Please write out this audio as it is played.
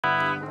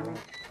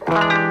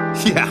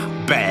Yeah,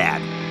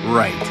 bad.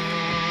 Right.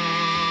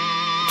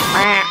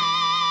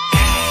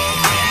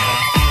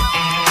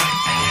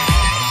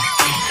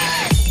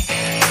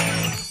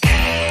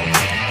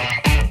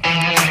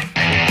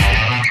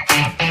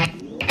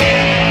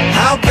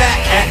 How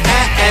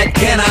bad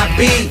can I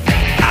be?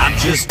 I'm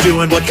just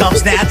doing what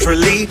comes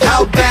naturally.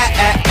 How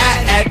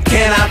bad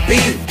can I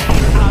be?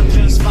 I'm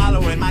just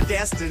following my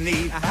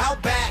destiny. How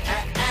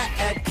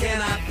bad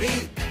can I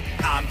be?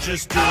 I'm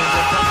just doing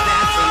what comes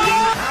naturally.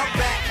 How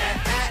bad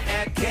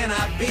can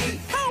I be?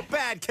 How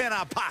bad can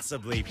I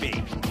possibly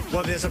be?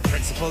 Well, there's a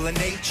principle in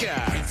nature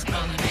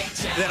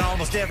that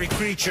almost every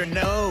creature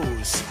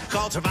knows,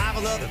 called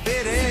survival of the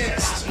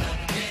fittest.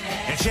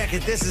 And check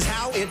it, this is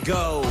how it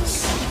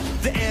goes.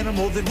 The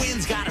animal that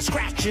wins gotta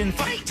scratch and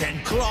fight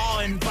and claw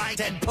and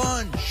bite and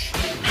punch. The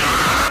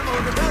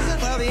animal that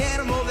doesn't, well, the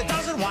animal that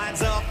doesn't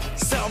winds up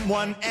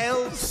someone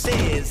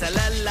else's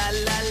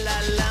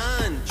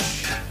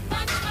lunch.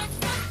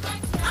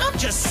 I'm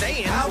just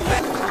saying, how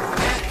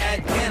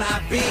bad can I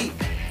be?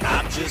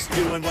 I'm just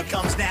doing what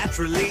comes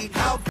naturally.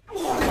 How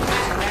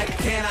bad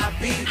can I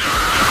be?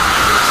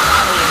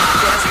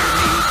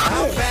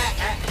 How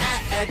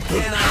bad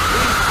can I be?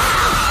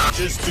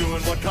 Just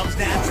doing what comes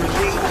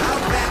naturally. How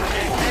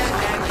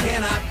bad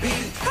can I be?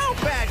 How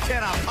bad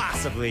can I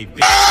possibly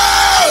be?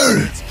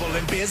 Principle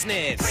in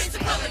business.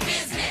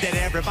 That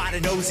everybody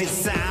knows is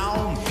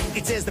sound.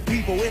 It says the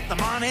people with the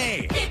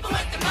money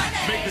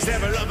make this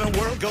ever-loving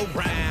world go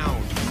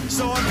round.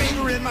 So I'm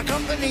bigger in my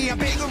company, I'm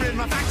bigger in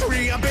my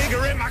factory, I'm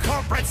bigger in my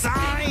corporate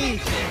sign.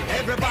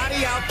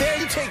 Everybody out there,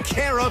 you take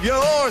care of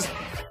yours.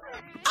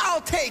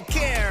 I'll take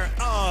care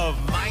of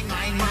mine.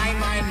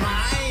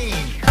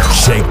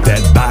 Shake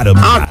that bottom.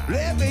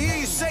 Let me hear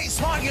you say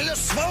smart, you little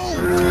slow.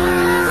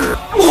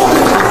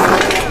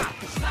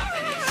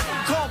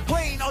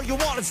 Complain all you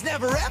want, it's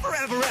never,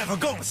 ever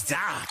gonna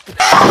stop.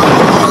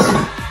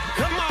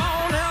 Come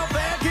on, how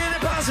bad can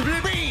it possibly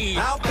be?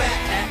 How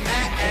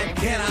bad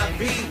can I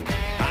be?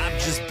 I'm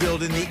just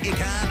building the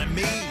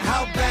economy.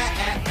 How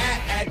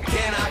bad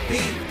can I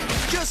be?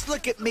 Just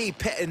look at me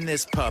petting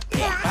this puppy.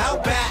 How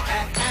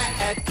bad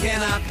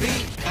can I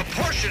be? A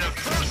portion of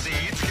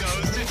proceeds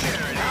goes to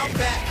charity. How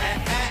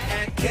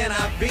bad can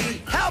I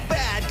be? How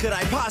bad could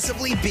I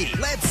possibly be?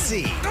 Let's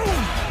see.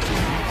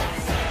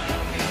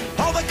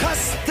 All the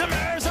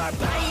customers are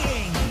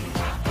paying,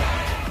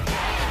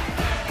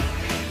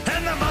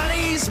 and the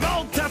money's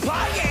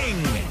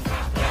multiplying,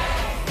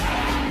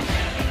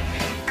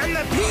 and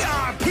the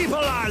PR people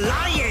are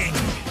lying.